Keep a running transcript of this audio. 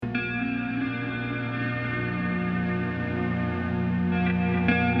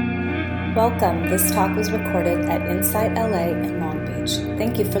Welcome. This talk was recorded at Insight LA in Long Beach.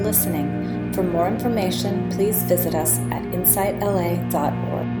 Thank you for listening. For more information, please visit us at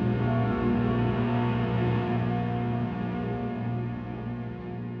insightla.org.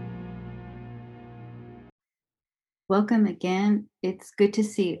 Welcome again. It's good to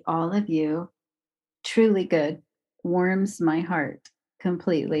see all of you. Truly good. Warms my heart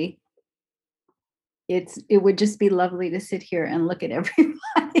completely. It would just be lovely to sit here and look at everybody.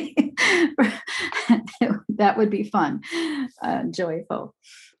 That would be fun, joyful.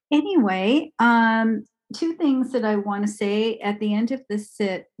 Anyway, two things that I want to say at the end of this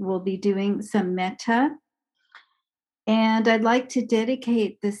sit. We'll be doing some metta. And I'd like to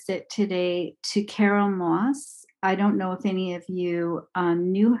dedicate this sit today to Carol Moss. I don't know if any of you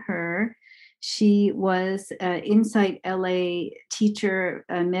knew her. She was an Insight LA teacher,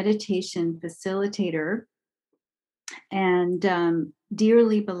 a meditation facilitator, and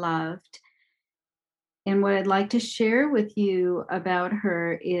dearly beloved. And what I'd like to share with you about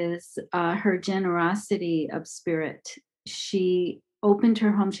her is her generosity of spirit. She opened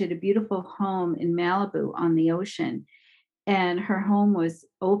her home. She had a beautiful home in Malibu on the ocean. And her home was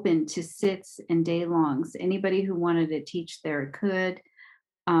open to sits and day longs. Anybody who wanted to teach there could.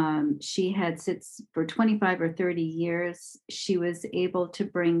 She had sits for 25 or 30 years. She was able to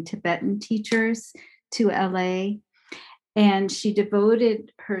bring Tibetan teachers to LA. And she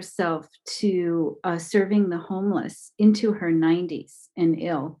devoted herself to serving the homeless into her 90s and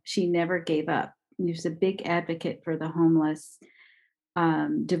ill. She never gave up. She was a big advocate for the homeless.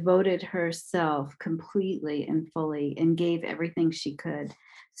 Devoted herself completely and fully and gave everything she could.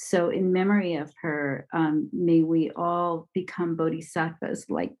 So in memory of her, may we all become bodhisattvas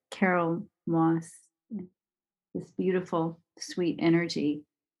like Carol Moss, this beautiful, sweet energy.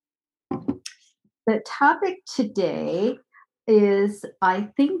 The topic today is, I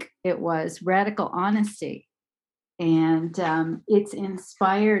think it was radical honesty. And it's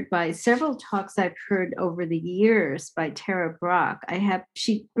inspired by several talks I've heard over the years by Tara Brach.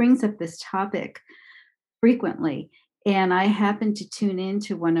 She brings up this topic frequently, and I happened to tune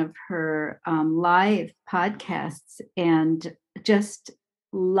into one of her live podcasts and just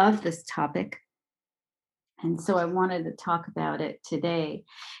love this topic. And so I wanted to talk about it today.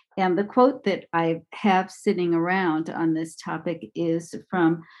 And the quote that I have sitting around on this topic is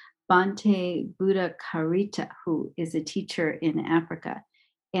from Bhante Buddha Karita, who is a teacher in Africa.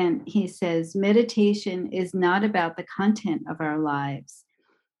 And he says, meditation is not about the content of our lives.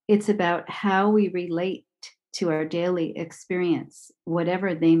 It's about how we relate to our daily experience,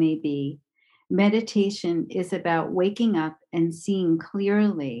 whatever they may be. Meditation is about waking up and seeing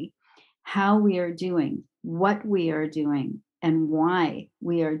clearly how we are doing, what we are doing, and why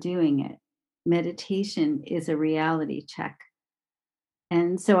we are doing it. Meditation is a reality check.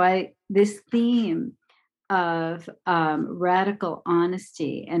 And so this theme of radical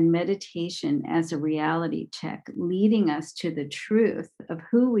honesty and meditation as a reality check, leading us to the truth of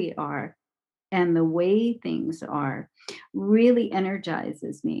who we are and the way things are, really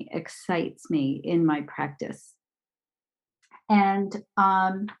energizes me, excites me in my practice. And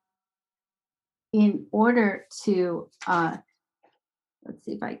in order to, let's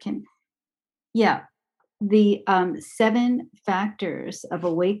see if I can, the 7 factors of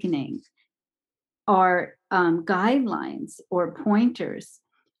awakening are guidelines or pointers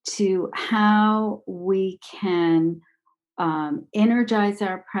to how we can energize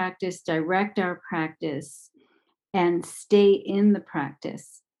our practice, direct our practice, and stay in the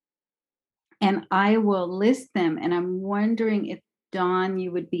practice. And I will list them, and I'm wondering if, Dawn,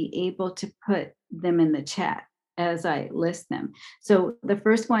 you would be able to put them in the chat as I list them. So the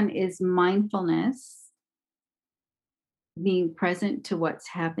first one is mindfulness, being present to what's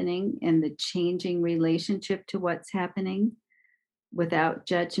happening and the changing relationship to what's happening without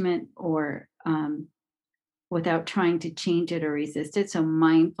judgment or without trying to change it or resist it. So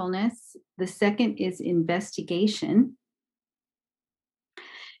mindfulness. The second is investigation.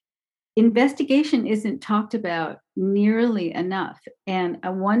 Investigation isn't talked about nearly enough. And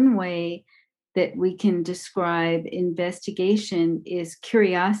one way that we can describe investigation is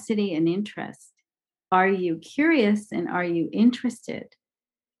curiosity and interest. Are you curious and are you interested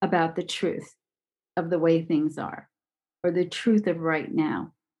about the truth of the way things are, or the truth of right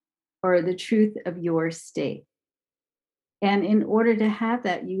now, or the truth of your state? And in order to have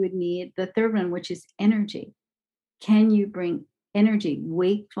that, you would need the third one, which is energy. Can you bring energy,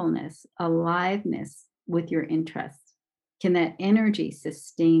 wakefulness, aliveness with your interests? Can that energy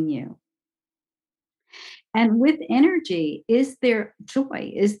sustain you? And with energy, is there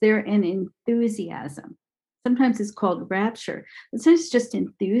joy? Is there an enthusiasm? Sometimes it's called rapture. Sometimes it's just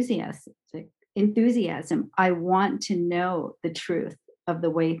enthusiasm. Enthusiasm. I want to know the truth of the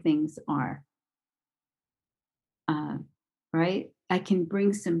way things are. Uh, right? I can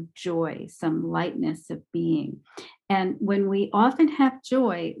bring some joy, some lightness of being. And when we often have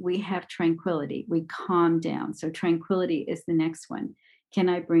joy, we have tranquility. We calm down. So, tranquility is the next one. Can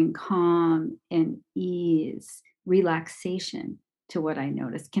I bring calm and ease, relaxation to what I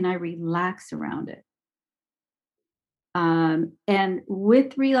notice? Can I relax around it? And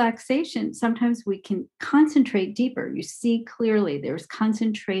with relaxation, sometimes we can concentrate deeper. You see clearly there's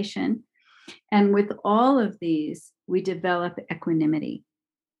concentration. And with all of these, we develop equanimity,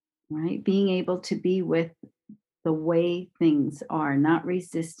 right? Being able to be with the way things are, not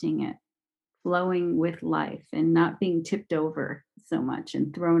resisting it, flowing with life, and not being tipped over so much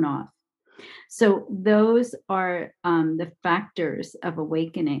and thrown off. So, those are the factors of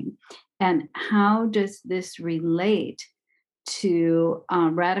awakening. And how does this relate to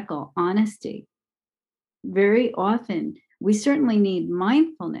radical honesty? Very often, we certainly need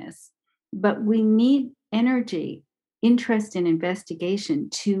mindfulness, but we need energy, interest, and investigation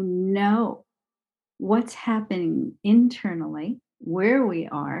to know what's happening internally, where we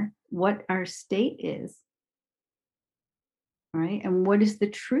are, what our state is, right? And what is the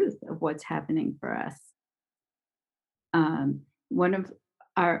truth of what's happening for us. One of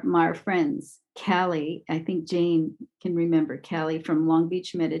my friends, Callie, I think Jane can remember Callie from Long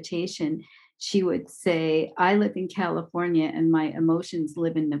Beach Meditation. She would say, I live in California and my emotions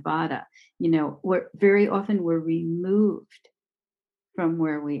live in Nevada. Very often we're removed from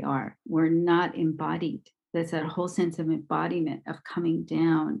where we are. We're not embodied. There's that whole sense of embodiment of coming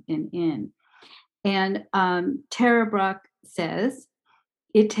down and in. And Tara Brach says,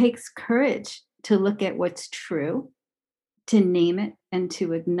 it takes courage to look at what's true, to name it, and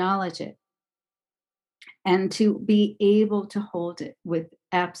to acknowledge it, and to be able to hold it with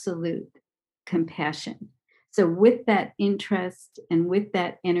absolute compassion. So, with that interest and with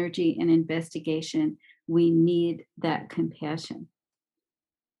that energy and investigation, we need that compassion.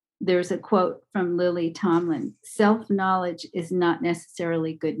 There's a quote from Lily Tomlin: self knowledge is not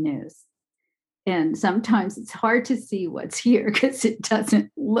necessarily good news. And sometimes it's hard to see what's here because it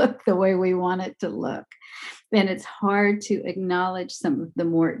doesn't look the way we want it to look. And it's hard to acknowledge some of the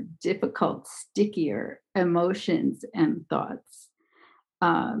more difficult, stickier emotions and thoughts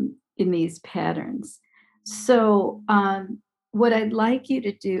in these patterns. So, what I'd like you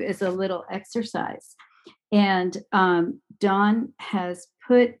to do is a little exercise. And Dawn has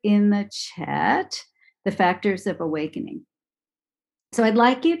put in the chat the factors of awakening. So I'd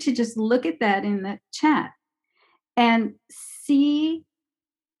like you to just look at that in the chat and see.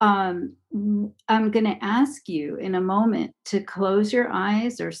 I'm going to ask you in a moment to close your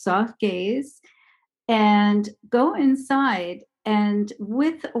eyes or soft gaze and go inside, and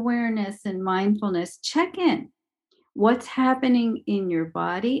with awareness and mindfulness, check in. What's happening in your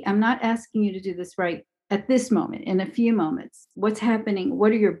body? I'm not asking you to do this right at this moment, in a few moments. What's happening?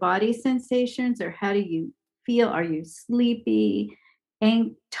 What are your body sensations, or how do you feel? Are you sleepy,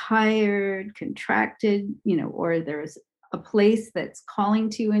 tired, contracted, or there's a place that's calling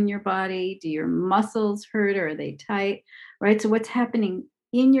to you in your body? Do your muscles hurt, or are they tight? Right? So what's happening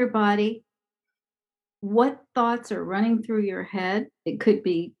in your body? What thoughts are running through your head? It could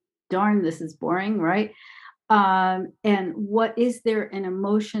be, darn, this is boring, right? And what is there an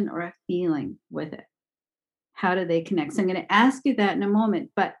emotion or a feeling with it? How do they connect? So I'm going to ask you that in a moment.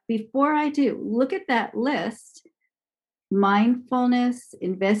 But before I do, look at that list: mindfulness,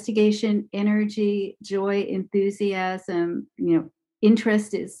 investigation, energy, joy, enthusiasm,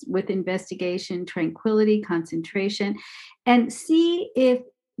 interest is with investigation, tranquility, concentration, and see if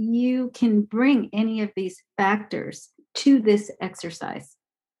you can bring any of these factors to this exercise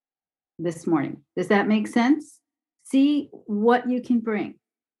this morning. Does that make sense? See what you can bring.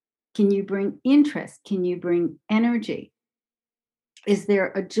 Can you bring interest? Can you bring energy? Is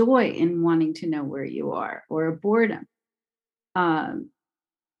there a joy in wanting to know where you are, or a boredom?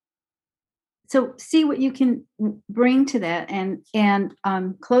 So see what you can bring to that, and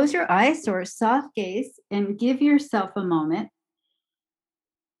close your eyes or soft gaze and give yourself a moment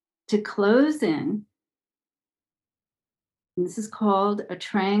to close in. And this is called a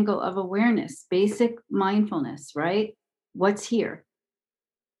triangle of awareness, basic mindfulness, right? What's here?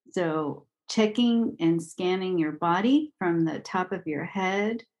 So checking and scanning your body from the top of your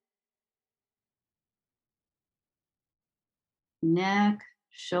head, neck,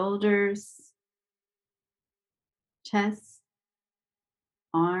 shoulders, chest,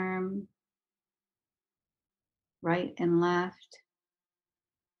 arm, right and left,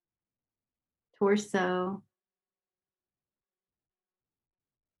 torso,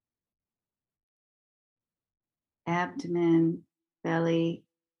 abdomen, belly,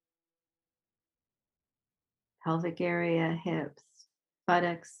 pelvic area, hips,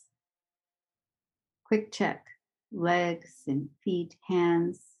 buttocks. Quick check. Legs and feet,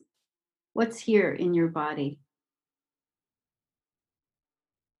 hands. What's here in your body?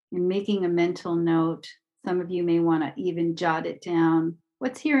 And making a mental note. Some of you may want to even jot it down.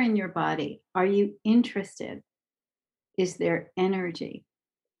 What's here in your body? Are you interested? Is there energy?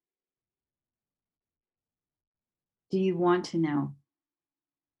 Do you want to know?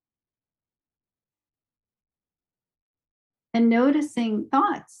 And noticing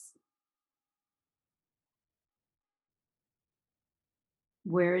thoughts.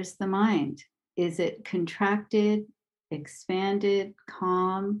 Where is the mind? Is it contracted, expanded,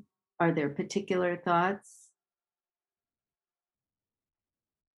 calm? Are there particular thoughts?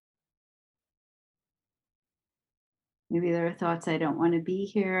 Maybe there are thoughts, I don't want to be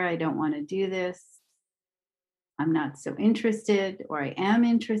here. I don't want to do this. I'm not so interested, or I am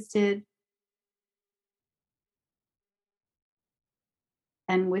interested.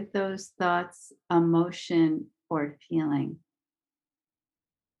 And with those thoughts, emotion or feeling.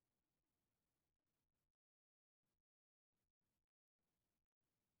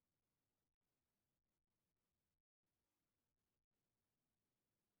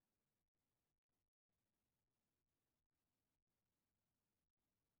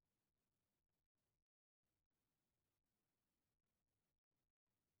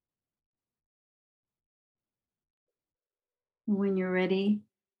 When you're ready,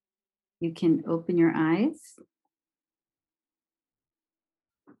 you can open your eyes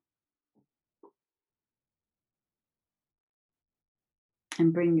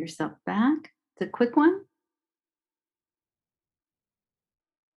and bring yourself back. It's a quick one.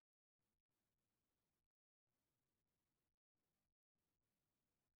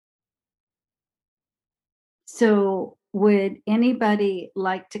 So, would anybody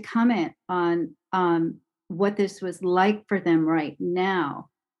like to comment on what this was like for them right now?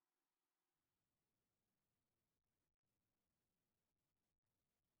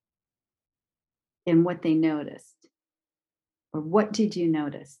 And what they noticed? Or what did you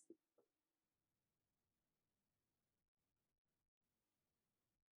notice?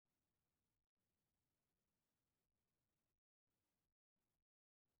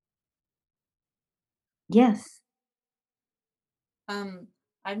 Yes. Um,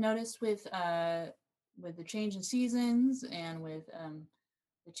 I've noticed with the change in seasons and with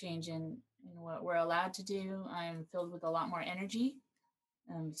the change in what we're allowed to do, I'm filled with a lot more energy,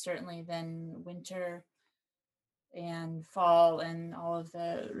 certainly than winter and fall and all of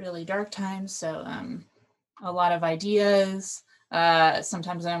the really dark times. So a lot of ideas.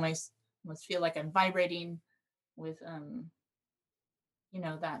 Sometimes I almost feel like I'm vibrating with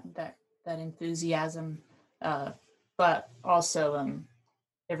that enthusiasm, but also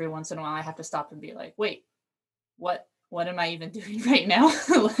every once in a while I have to stop and be like, wait, what am I even doing right now?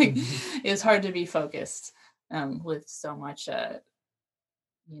 Like, it's hard to be focused with so much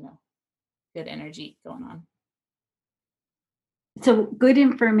good energy going on. So, good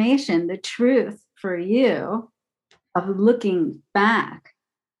information. The truth for you of looking back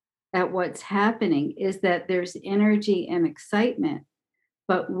at what's happening is that there's energy and excitement,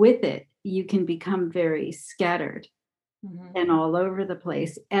 but with it, you can become very scattered and all over the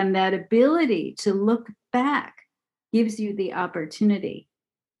place. And that ability to look back gives you the opportunity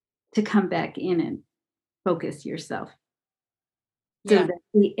to come back in and focus yourself. So Yeah. that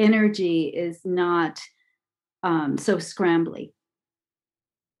the energy is not so scrambly.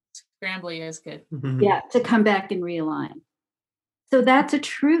 Scrambly is good. Yeah, to come back and realign. So that's a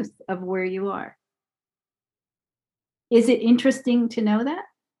truth of where you are. Is it interesting to know that?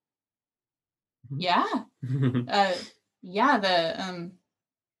 Yeah. Yeah,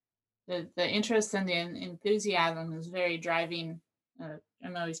 the interest and the enthusiasm is very driving.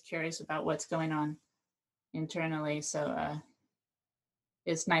 I'm always curious about what's going on internally, so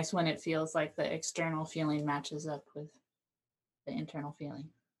it's nice when it feels like the external feeling matches up with the internal feeling.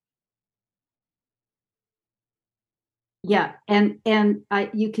 Yeah, and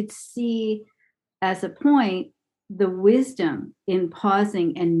you could see as a point the wisdom in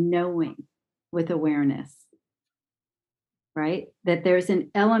pausing and knowing with awareness, right? That there's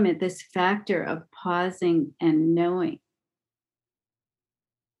an element, this factor of pausing and knowing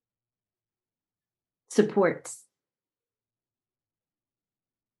supports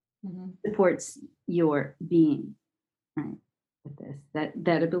supports your being, right? With this,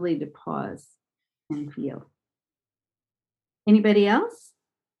 that ability to pause and feel. Anybody else?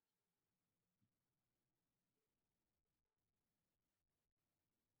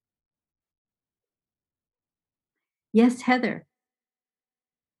 Yes, Heather.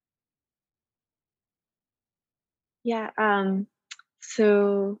 Yeah,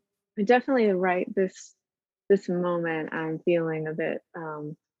 so definitely right this moment I'm feeling a bit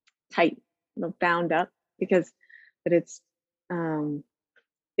tight, bound up because but um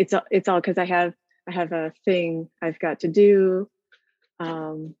it's all because I have a thing I've got to do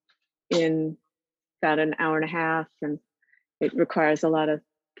um in about an hour and a half, and it requires a lot of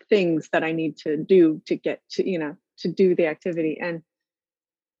things that I need to do to get to, to do the activity. And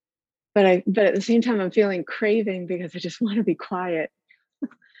but at the same time I'm feeling craving because I just want to be quiet.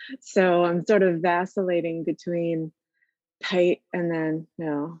 So I'm sort of vacillating between tight and then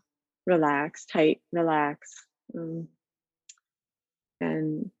relax, tight, relax. um,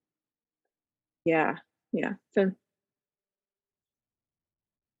 and yeah, yeah, so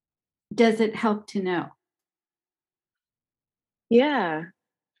Does it help to know? yeah,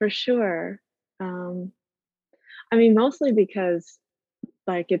 for sure. um I mean, mostly because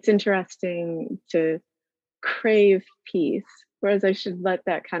like it's interesting to crave peace, whereas I should let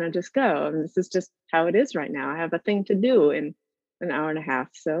that kind of just go. And this is just how it is right now. I have a thing to do in an hour and a half,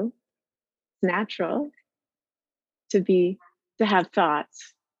 so it's natural to be to have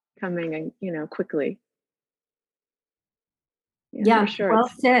thoughts coming and quickly. Yeah, for Yeah, sure. well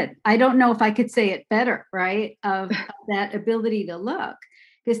It's said. I don't know if I could say it better, right? Of that ability to look,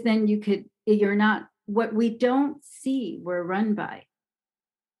 because then you're not, what we don't see, we're run by,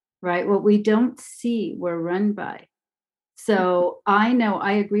 right? What we don't see, we're run by. So I know,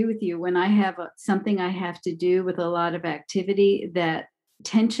 I agree with you. When I have something I have to do with a lot of activity, that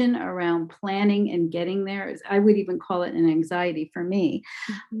tension around planning and getting there is, I would even call it an anxiety for me.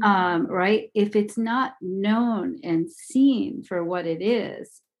 Right? If it's not known and seen for what it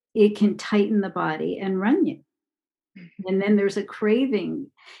is, it can tighten the body and run you. And then there's a craving.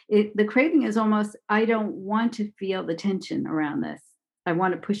 The craving is almost, I don't want to feel the tension around this. I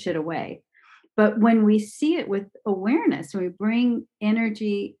want to push it away. But when we see it with awareness, when we bring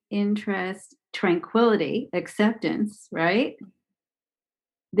energy, interest, tranquility, acceptance, right?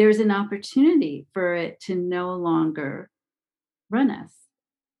 There's an opportunity for it to no longer run us.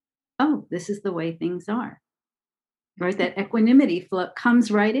 Oh, this is the way things are, right? That equanimity flow comes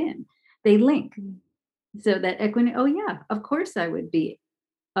right in. They link. So that equanimity, oh yeah, of course I would be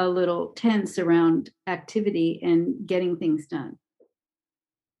a little tense around activity and getting things done.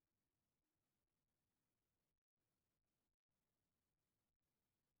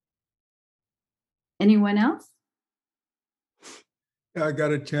 Anyone else? Yeah, I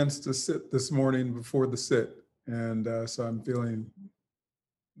got a chance to sit this morning before the sit, and so I'm feeling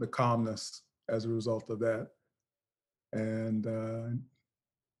the calmness as a result of that. And I'm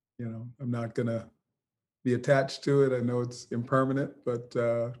not gonna be attached to it. I know it's impermanent, but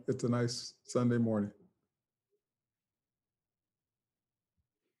it's a nice Sunday morning.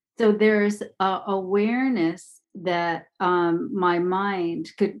 So there's awareness that my mind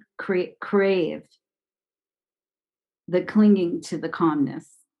could crave the clinging to the calmness,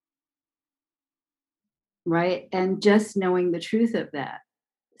 right? And just knowing the truth of that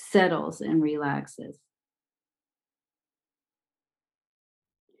settles and relaxes.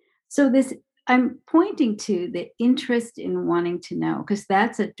 So this, I'm pointing to the interest in wanting to know, because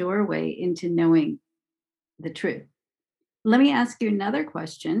that's a doorway into knowing the truth. Let me ask you another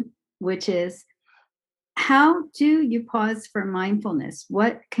question, which is, how do you pause for mindfulness?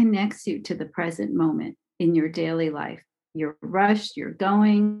 What connects you to the present moment in your daily life? You're rushed, you're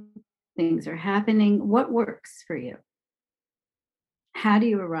going, things are happening. What works for you? How do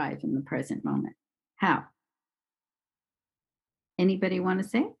you arrive in the present moment? How? Anybody want to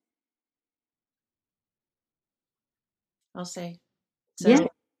say? I'll say. Yeah. So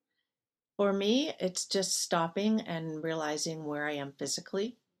for me, it's just stopping and realizing where I am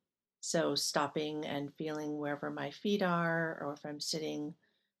physically. So stopping and feeling wherever my feet are, or if I'm sitting,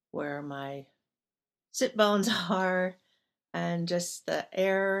 where my sit bones are, and just the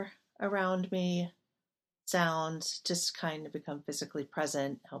air around me, sounds, just kind of become physically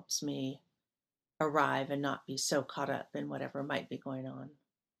present helps me arrive and not be so caught up in whatever might be going on.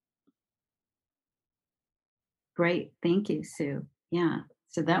 Great. Thank you, Sue. Yeah.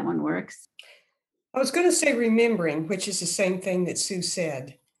 So that one works. I was going to say remembering, which is the same thing that Sue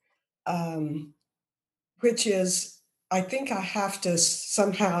said, which is I think I have to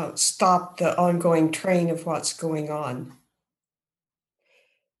somehow stop the ongoing train of what's going on.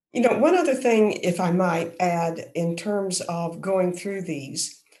 One other thing, if I might add, in terms of going through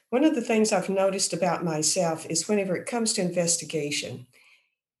these, one of the things I've noticed about myself is whenever it comes to investigation,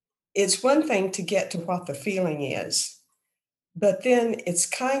 it's one thing to get to what the feeling is. But then it's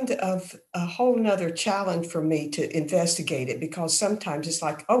kind of a whole nother challenge for me to investigate it, because sometimes it's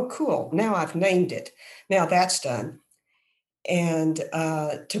like, oh, cool, now I've named it. Now that's done. And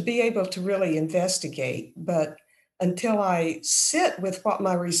to be able to really investigate. But until I sit with what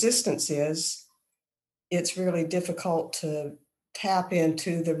my resistance is, it's really difficult to tap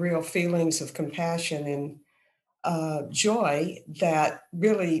into the real feelings of compassion and joy that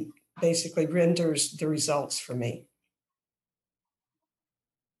really basically renders the results for me.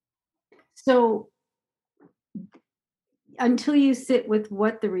 So until you sit with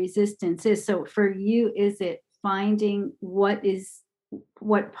what the resistance is, so for you, is it finding what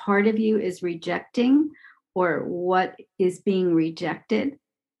part of you is rejecting, or what is being rejected?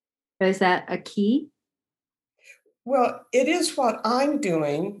 Is that a key? Well, it is what I'm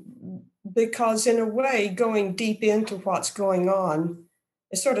doing, because in a way, going deep into what's going on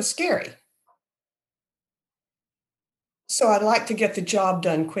is sort of scary. So I'd like to get the job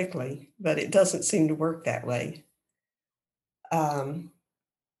done quickly, but it doesn't seem to work that way.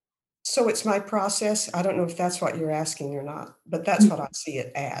 So it's my process. I don't know if that's what you're asking or not, but that's what I see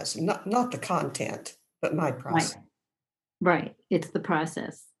it as. Not the content, but my process. Right. It's the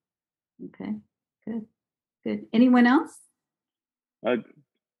process. Okay. Good. Anyone else?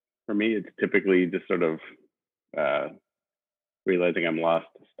 For me, it's typically just sort of realizing I'm lost,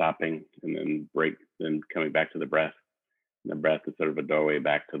 stopping, and then coming back to the breath. And the breath is sort of a doorway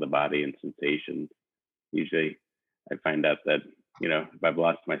back to the body and sensations. Usually I find out that, if I've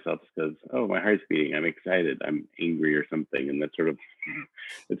lost myself, it's because, oh, my heart's beating, I'm excited, I'm angry or something. And it's sort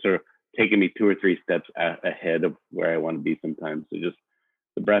of taking me 2 or 3 steps ahead of where I want to be sometimes. So just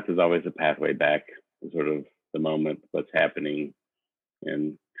the breath is always a pathway back to sort of the moment, what's happening,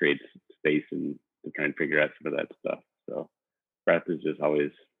 and creates space and to try and figure out some of that stuff. So breath is just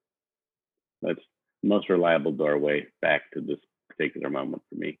always, that's the most reliable doorway back to this particular moment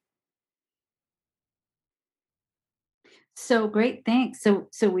for me. So great, thanks.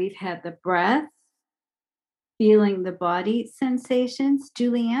 So we've had the breath, feeling the body sensations.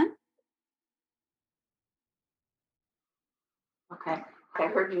 Julianne? Okay, I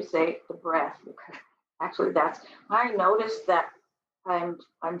heard you say the breath. Actually, I noticed that I'm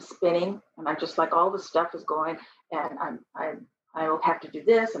spinning, and I'm just like, all the stuff is going, and I will have to do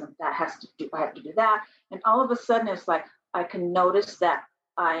this, and I have to do that, and all of a sudden it's like I can notice that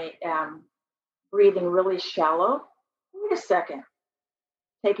I am breathing really shallow. Wait a second,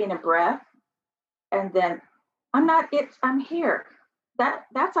 taking a breath, and then I'm here.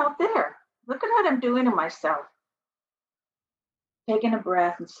 That's out there. Look at what I'm doing to myself. Taking a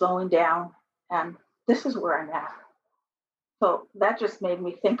breath and slowing down, and this is where I'm at. So that just made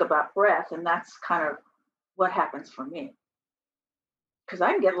me think about breath, and that's kind of what happens for me. Because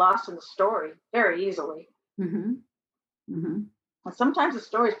I can get lost in the story very easily. Mm-hmm. Mm-hmm. And sometimes the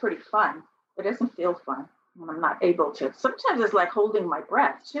story is pretty fun. It doesn't feel fun when I'm not able to. Sometimes it's like holding my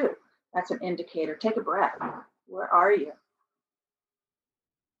breath too. That's an indicator. Take a breath. Where are you?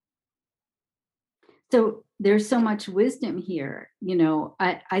 So there's so much wisdom here.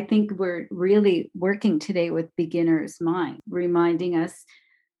 I think we're really working today with beginner's mind, reminding us,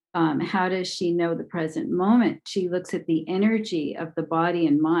 how does she know the present moment? She looks at the energy of the body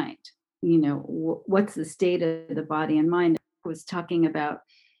and mind. What's the state of the body and mind? I was talking about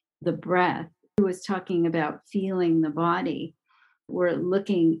the breath. I was talking about feeling the body. We're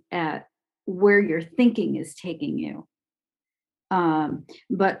looking at where your thinking is taking you.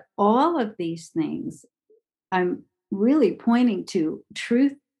 But all of these things, I'm really pointing to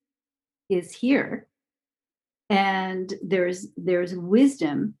truth is here. And there's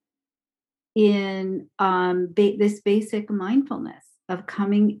wisdom in this basic mindfulness of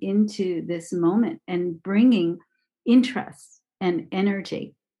coming into this moment and bringing interest and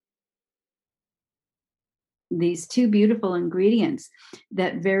energy. These 2 beautiful ingredients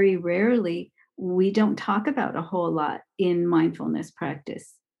that very rarely we don't talk about a whole lot in mindfulness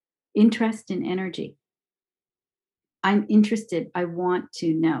practice. Interest and energy. I'm interested. I want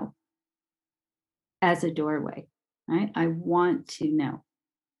to know. As a doorway, right? I want to know.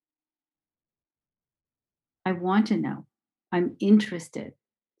 I want to know. I'm interested.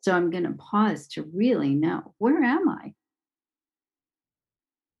 So I'm going to pause to really know, where am I?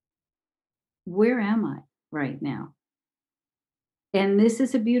 Where am I right now? And this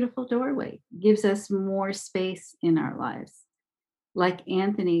is a beautiful doorway. Gives us more space in our lives. Like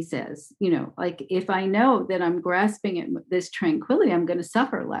Anthony says, like if I know that I'm grasping at this tranquility, I'm going to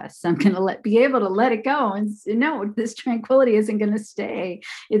suffer less. I'm going to be able to let it go and no, this tranquility isn't going to stay.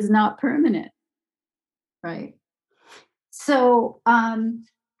 It's not permanent. Right. So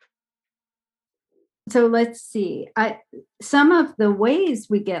So let's see. Some of the ways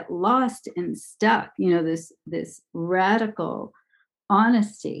we get lost and stuck, this radical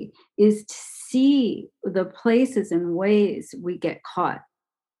honesty, is to see the places and ways we get caught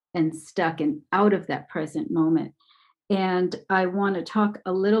and stuck and out of that present moment. And I want to talk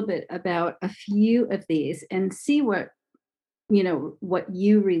a little bit about a few of these and see what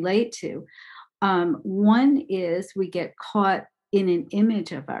you relate to. One is we get caught in an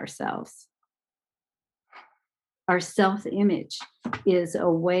image of ourselves. Our self-image is a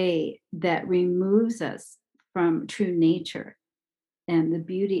way that removes us from true nature and the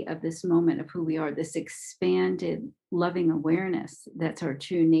beauty of this moment of who we are, this expanded loving awareness that's our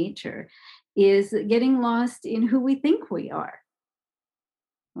true nature, is getting lost in who we think we are,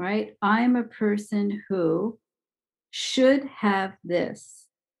 right? I'm a person who should have this,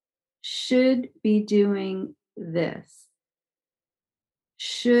 should be doing this,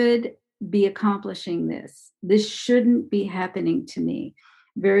 should be accomplishing this. This shouldn't be happening to me.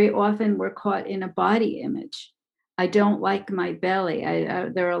 Very often we're caught in a body image. I don't like my belly.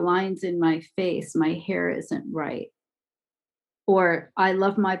 There are lines in my face. My hair isn't right. Or I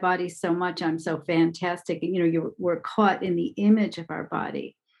love my body so much. I'm so fantastic. We're caught in the image of our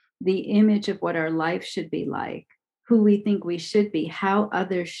body, the image of what our life should be like, who we think we should be, how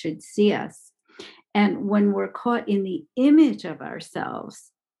others should see us. And when we're caught in the image of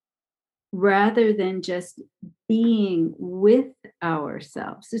ourselves, rather than just being with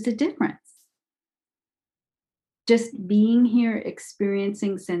ourselves, there's a difference. Just being here,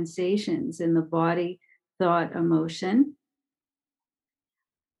 experiencing sensations in the body, thought, emotion,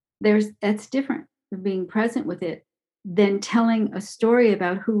 that's different from being present with it than telling a story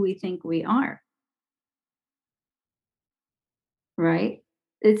about who we think we are. Right?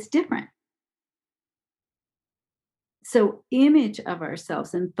 It's different. So image of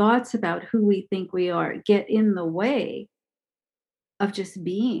ourselves and thoughts about who we think we are get in the way of just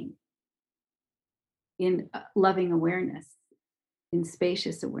being in loving awareness, in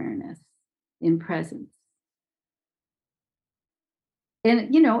spacious awareness, in presence.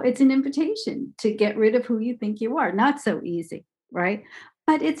 And, it's an invitation to get rid of who you think you are. Not so easy, right?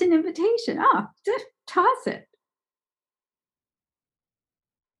 But it's an invitation. Just toss it.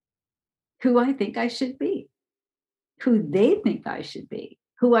 Who I think I should be, who they think I should be,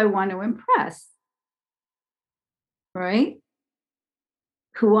 who I want to impress, right?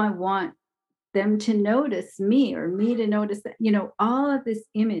 Who I want them to notice me or me to notice that, all of this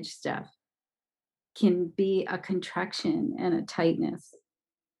image stuff can be a contraction and a tightness.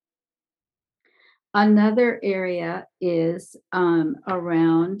 Another area is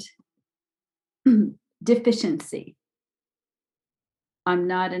around deficiency. I'm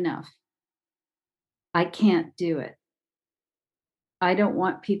not enough. I can't do it. I don't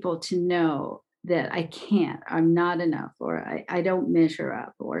want people to know that I can't, I'm not enough, or I don't measure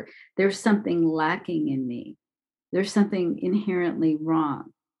up, or there's something lacking in me. There's something inherently wrong.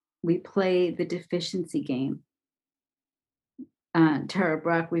 We play the deficiency game. Tara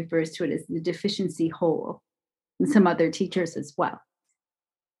Brach refers to it as the deficiency hole, and some other teachers as well.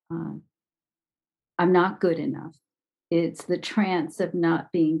 I'm not good enough. It's the trance of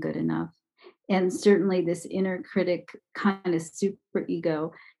not being good enough. And certainly this inner critic kind of super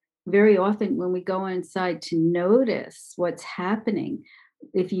ego, very often when we go inside to notice what's happening,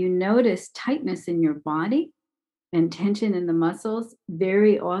 if you notice tightness in your body and tension in the muscles,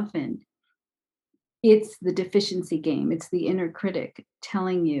 very often it's the deficiency game. It's the inner critic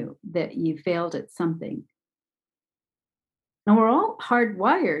telling you that you failed at something. And we're all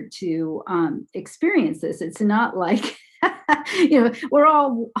hardwired to experience this. It's not like, we're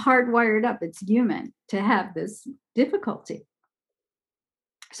all hardwired up. It's human to have this difficulty.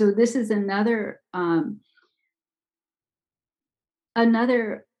 So this is another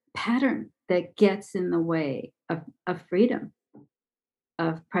pattern that gets in the way of freedom,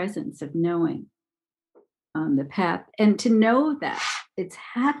 of presence, of knowing the path. And to know that it's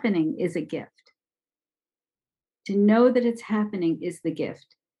happening is a gift. To know that it's happening is the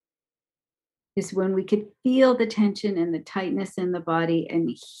gift. Is when we could feel the tension and the tightness in the body and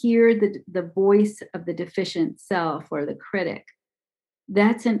hear the voice of the deficient self or the critic.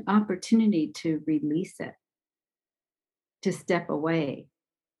 That's an opportunity to release it, to step away.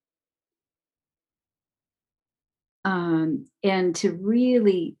 And to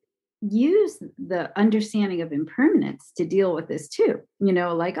really use the understanding of impermanence to deal with this too.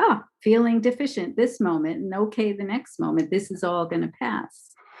 Like, feeling deficient this moment, and okay, the next moment, this is all going to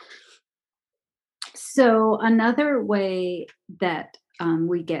pass. So another way that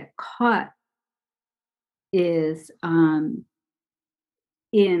we get caught is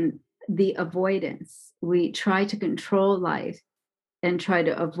in the avoidance. We try to control life and try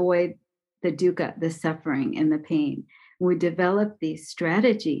to avoid the dukkha, the suffering and the pain. We develop these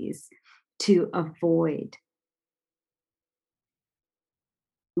strategies to avoid.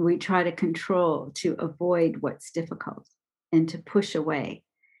 We try to control, to avoid what's difficult and to push away,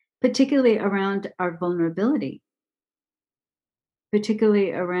 particularly around our vulnerability,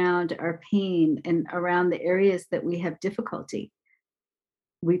 particularly around our pain and around the areas that we have difficulty.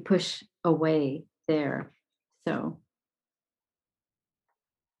 We push away there. So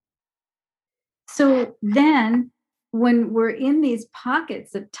then when we're in these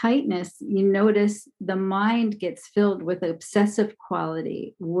pockets of tightness, you notice the mind gets filled with obsessive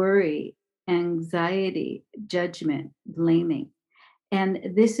quality, worry, anxiety, judgment, blaming.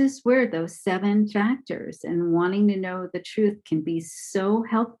 And this is where those 7 factors and wanting to know the truth can be so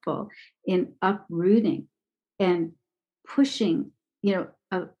helpful in uprooting and pushing,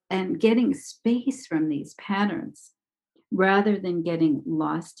 and getting space from these patterns rather than getting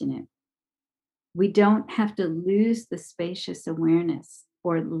lost in it. We don't have to lose the spacious awareness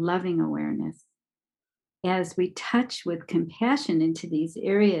or loving awareness. As we touch with compassion into these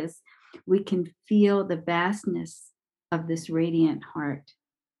areas, we can feel the vastness of this radiant heart.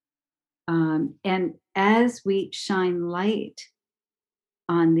 And as we shine light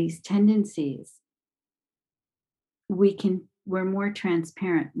on these tendencies, we're more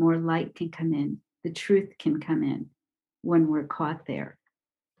transparent, more light can come in, the truth can come in when we're caught there.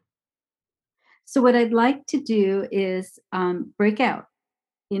 So what I'd like to do is breakout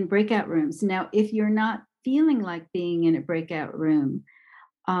rooms. Now, if you're not feeling like being in a breakout room,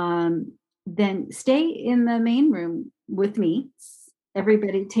 then stay in the main room with me.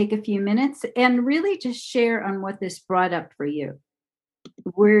 Everybody take a few minutes and really just share on what this brought up for you.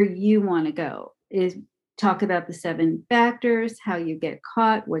 Where you want to go is talk about the 7 factors, how you get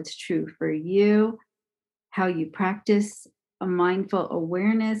caught, what's true for you, how you practice a mindful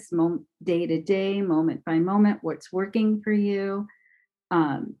awareness, day to day, moment by moment, what's working for you,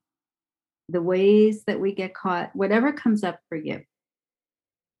 the ways that we get caught, whatever comes up for you.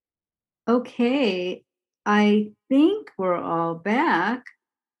 Okay, I think we're all back.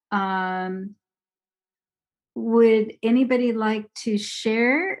 Would anybody like to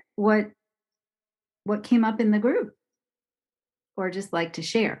share what came up in the group, or just like to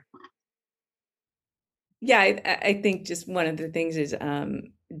share? Yeah, I think just one of the things is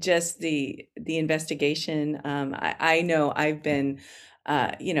just the investigation. I know I've been,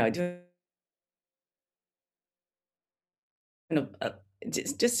 doing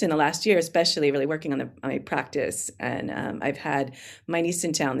just in the last year, especially really working on my practice. And I've had my niece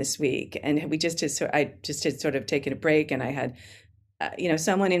in town this week, and I just had sort of taken a break, and I had,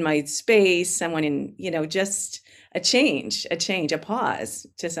 someone in my space, someone in, just a change, a pause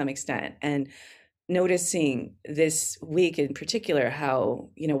to some extent. And noticing this week in particular how,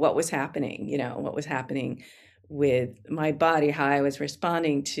 what was happening with my body, how I was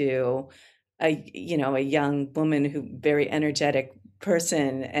responding to a young woman who very energetic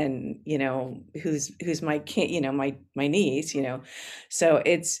person, and, who's my kid, my niece, so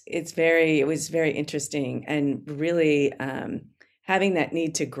it was very interesting, and really, having that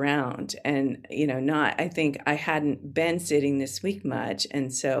need to ground, and, I think I hadn't been sitting this week much.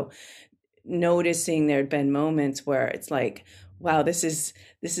 And so noticing there'd been moments where it's like, wow, this is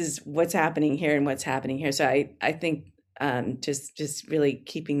what's happening here and what's happening here. So I think just really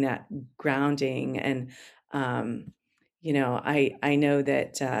keeping that grounding, and I know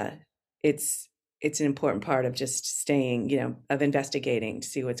that it's an important part of just staying, of investigating to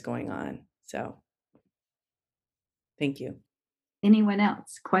see what's going on. So thank you. Anyone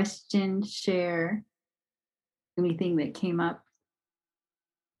else? Question, share, anything that came up?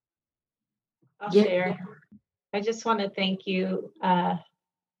 I'll share. I just want to thank you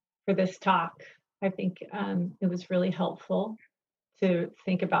for this talk. I think it was really helpful to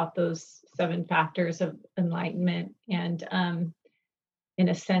think about those 7 factors of enlightenment. And in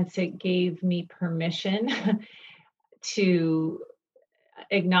a sense, it gave me permission to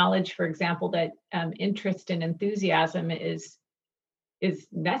acknowledge, for example, that interest and enthusiasm is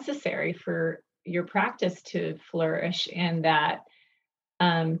necessary for your practice to flourish, and that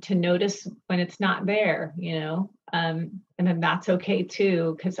to notice when it's not there, and then that's okay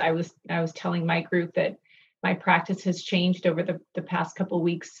too. Because I was telling my group that my practice has changed over the past couple of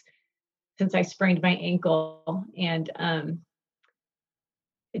weeks since I sprained my ankle, and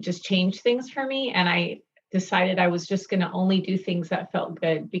it just changed things for me. And I decided I was just going to only do things that felt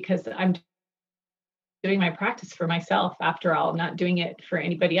good, because I'm doing my practice for myself after all. I'm not doing it for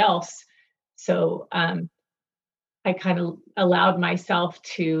anybody else. So I kind of allowed myself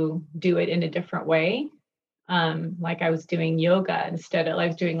to do it in a different way. Like I was doing yoga instead of, I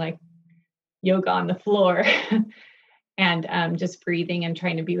was doing like yoga on the floor and just breathing and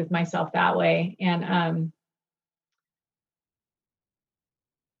trying to be with myself that way. And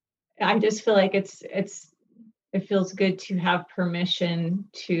I just feel like it feels good to have permission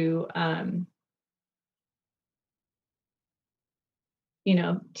to,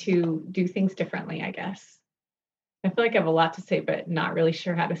 to do things differently, I guess. I feel like I have a lot to say, but not really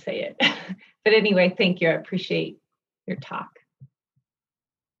sure how to say it. But anyway, thank you. I appreciate your talk.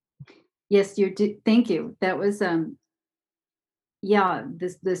 Yes, thank you. That was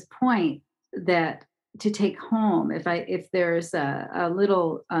this point that to take home, if there's a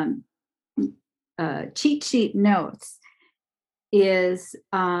little cheat sheet notes, is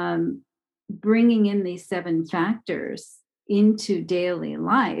bringing in these 7 factors into daily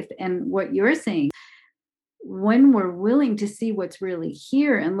life. And what you're saying, when we're willing to see what's really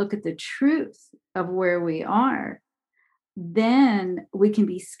here and look at the truth of where we are, then we can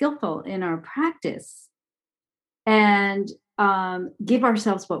be skillful in our practice and give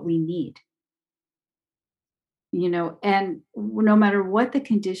ourselves what we need. And no matter what the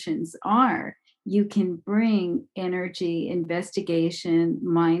conditions are, you can bring energy, investigation,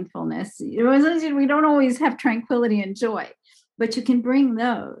 mindfulness. We don't always have tranquility and joy, but you can bring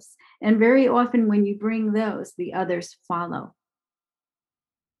those. And very often when you bring those, the others follow.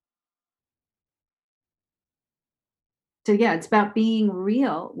 So yeah, it's about being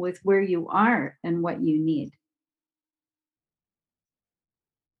real with where you are and what you need.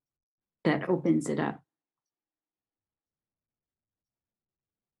 That opens it up.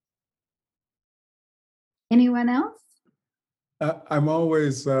 Anyone else? I'm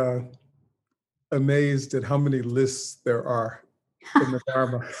always amazed at how many lists there are in the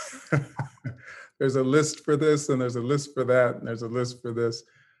Dharma. There's a list for this, and there's a list for that, and there's a list for this.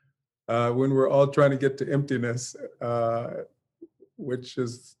 When we're all trying to get to emptiness, which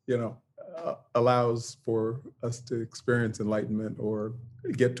is, allows for us to experience enlightenment or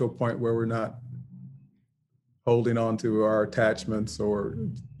get to a point where we're not holding on to our attachments or,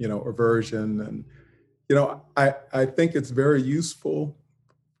 aversion. And, I think it's very useful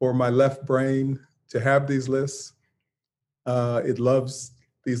for my left brain to have these lists. It loves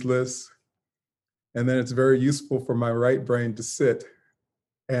these lists. And then it's very useful for my right brain to sit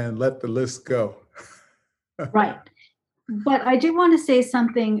and let the list go. Right. But I do want to say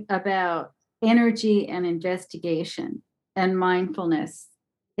something about energy and investigation and mindfulness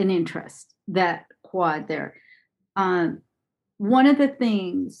and interest, that quad there. One of the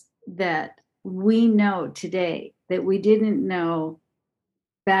things that we know today that we didn't know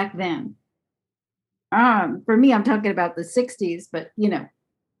back then, for me, I'm talking about the 60s, but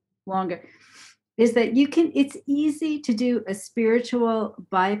longer, is that it's easy to do a spiritual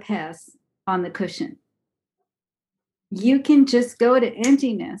bypass on the cushion. You can just go to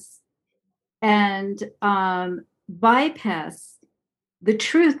emptiness and bypass the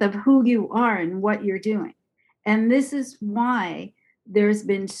truth of who you are and what you're doing. And this is why there's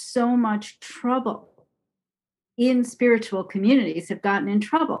been so much trouble in spiritual communities, have gotten in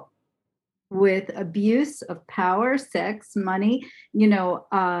trouble with abuse of power, sex, money,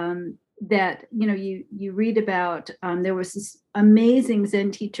 that, you read about. There was this amazing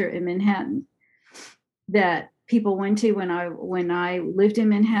Zen teacher in Manhattan that people went to when I lived in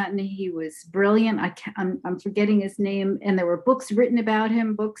Manhattan. He was brilliant. I'm forgetting his name. And there were books written about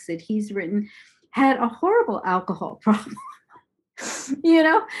him, books that he's written. Had a horrible alcohol problem,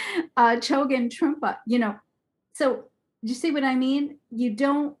 Chogyam Trungpa, So do you see what I mean? You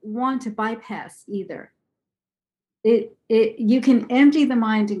don't want to bypass either. You can empty the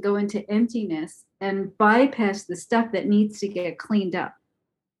mind and go into emptiness and bypass the stuff that needs to get cleaned up.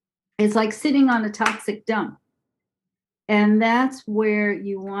 It's like sitting on a toxic dump. And that's where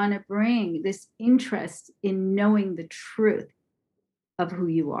you want to bring this interest in knowing the truth of who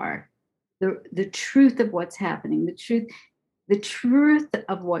you are, the truth of what's happening, the truth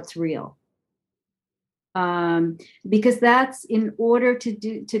of what's real. Because that's, in order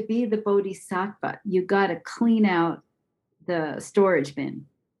to be the bodhisattva, you got to clean out the storage bin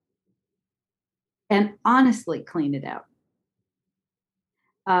and honestly clean it out.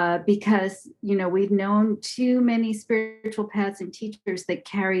 Because, we've known too many spiritual paths and teachers that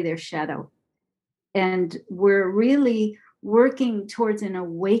carry their shadow. And we're really working towards an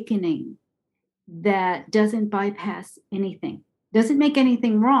awakening that doesn't bypass anything, doesn't make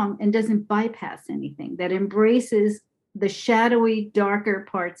anything wrong, and doesn't bypass anything, that embraces the shadowy, darker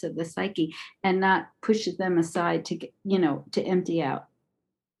parts of the psyche and not pushes them aside to empty out.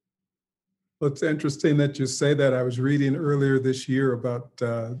 Well, it's interesting that you say that. I was reading earlier this year about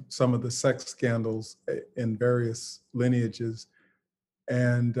some of the sex scandals in various lineages.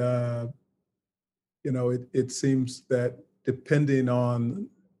 And, it seems that depending on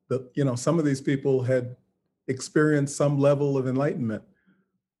some of these people had experienced some level of enlightenment.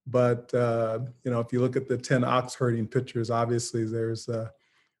 But, if you look at the 10 ox herding pictures, obviously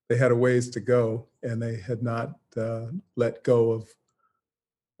they had a ways to go, and they had not let go of,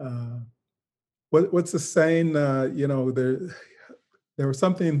 what's the saying? There was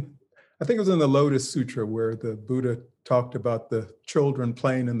something, I think it was in the Lotus Sutra, where the Buddha talked about the children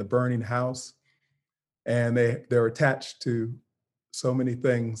playing in the burning house, and they're attached to so many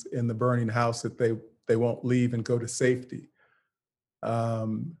things in the burning house that they won't leave and go to safety.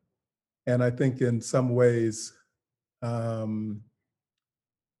 And I think in some ways,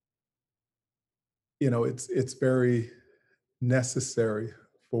 it's very necessary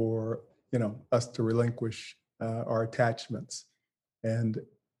for us to relinquish our attachments, and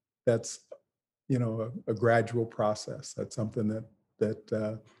that's a gradual process. That's something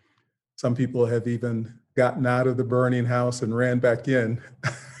that some people have even gotten out of the burning house and ran back in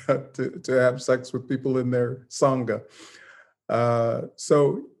to have sex with people in their sangha.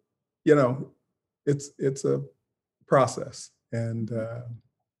 So it's a process, and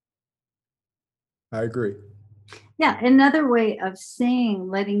I agree. Yeah, another way of saying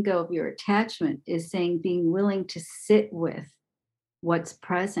letting go of your attachment is saying being willing to sit with what's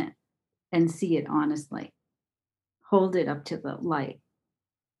present and see it honestly. Hold it up to the light.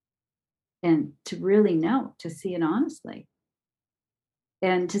 And to really know, to see it honestly.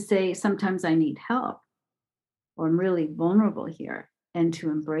 And to say, sometimes I need help, or I'm really vulnerable here, and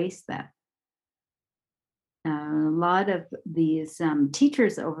to embrace that. A lot of these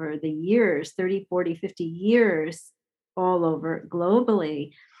teachers over the years, 30, 40, 50 years, all over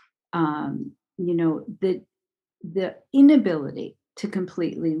globally, the inability to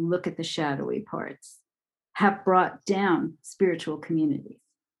completely look at the shadowy parts have brought down spiritual communities.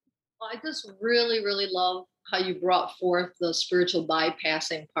 Well, I just really, really love how you brought forth the spiritual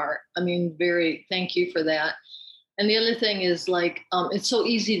bypassing part. I mean, thank you for that. And the other thing is it's so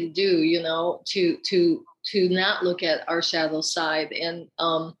easy to do, to not look at our shadow side. And,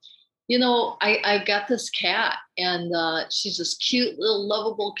 I got this cat, and she's this cute little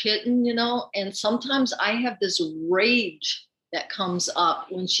lovable kitten, and sometimes I have this rage that comes up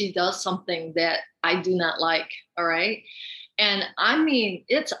when she does something that I do not like. All right. And I mean,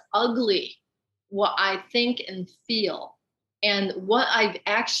 it's ugly what I think and feel and what I've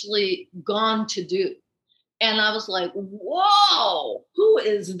actually gone to do. And I was like, whoa, who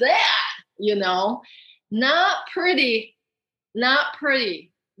is that? Not pretty,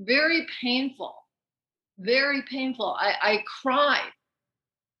 very painful, very painful. I cried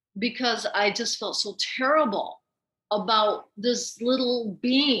because I just felt so terrible about this little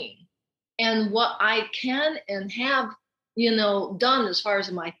being and what I can and have, done as far as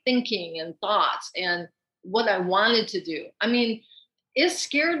my thinking and thoughts and what I wanted to do. I mean, it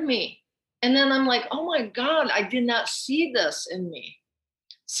scared me. And then I'm like, oh my God, I did not see this in me.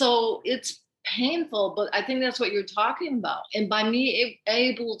 So it's painful, but I think that's what you're talking about. And by me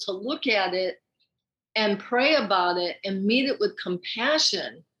able to look at it and pray about it and meet it with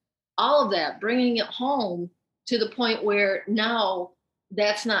compassion, all of that, bringing it home to the point where now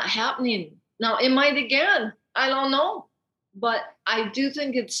that's not happening. Now it might again, I don't know, but I do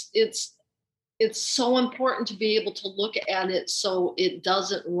think it's so important to be able to look at it so it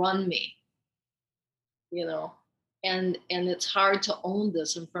doesn't run me, and it's hard to own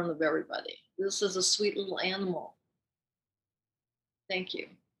this in front of everybody. This is a sweet little animal. Thank you.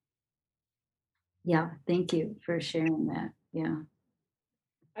 Yeah, thank you for sharing that. Yeah.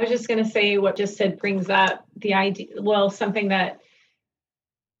 I was just going to say what just said brings up the idea, something that,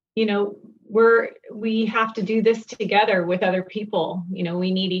 we have to do this together with other people.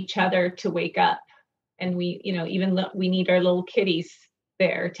 We need each other to wake up, and we need our little kitties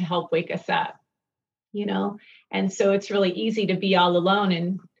there to help wake us up, and so it's really easy to be all alone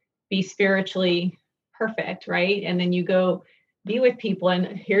and be spiritually perfect, right? And then you go be with people and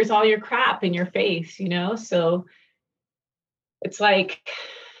here's all your crap in your face, so it's like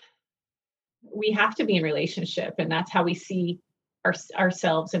we have to be in relationship, and that's how we see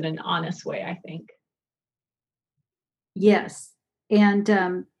ourselves in an honest way, I think. Yes. And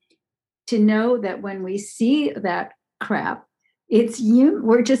to know that when we see that crap,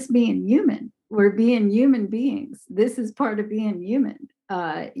 we're just being human. We're being human beings. This is part of being human.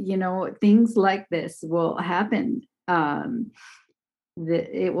 Things like this will happen.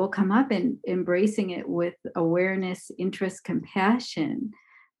 It will come up, and embracing it with awareness, interest, compassion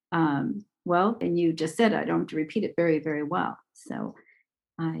well. And you just said I don't have to repeat it very, very well. So,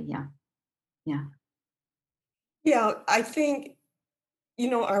 yeah. Yeah, I think,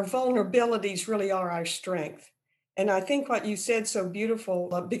 our vulnerabilities really are our strength. And I think what you said so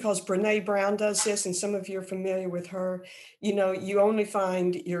beautiful, because Brene Brown does this, and some of you are familiar with her, you only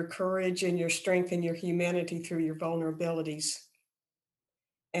find your courage and your strength and your humanity through your vulnerabilities.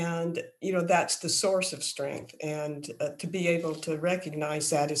 And, that's the source of strength. And to be able to recognize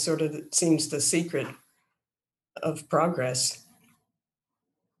that is sort of, seems the secret of progress.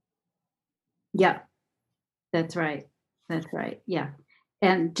 Yeah, that's right. Yeah.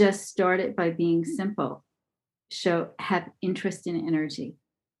 And just start it by being simple. Have interest in energy.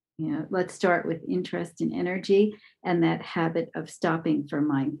 Let's start with interest in energy and that habit of stopping for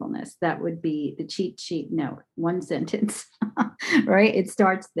mindfulness. That would be the cheat sheet note, one sentence, right? It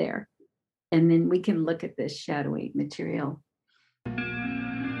starts there. And then we can look at this shadowy material.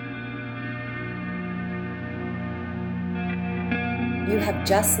 You have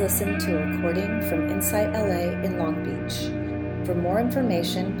just listened to a recording from Insight LA in Long Beach. For more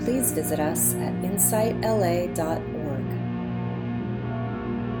information, please visit us at insightla.org.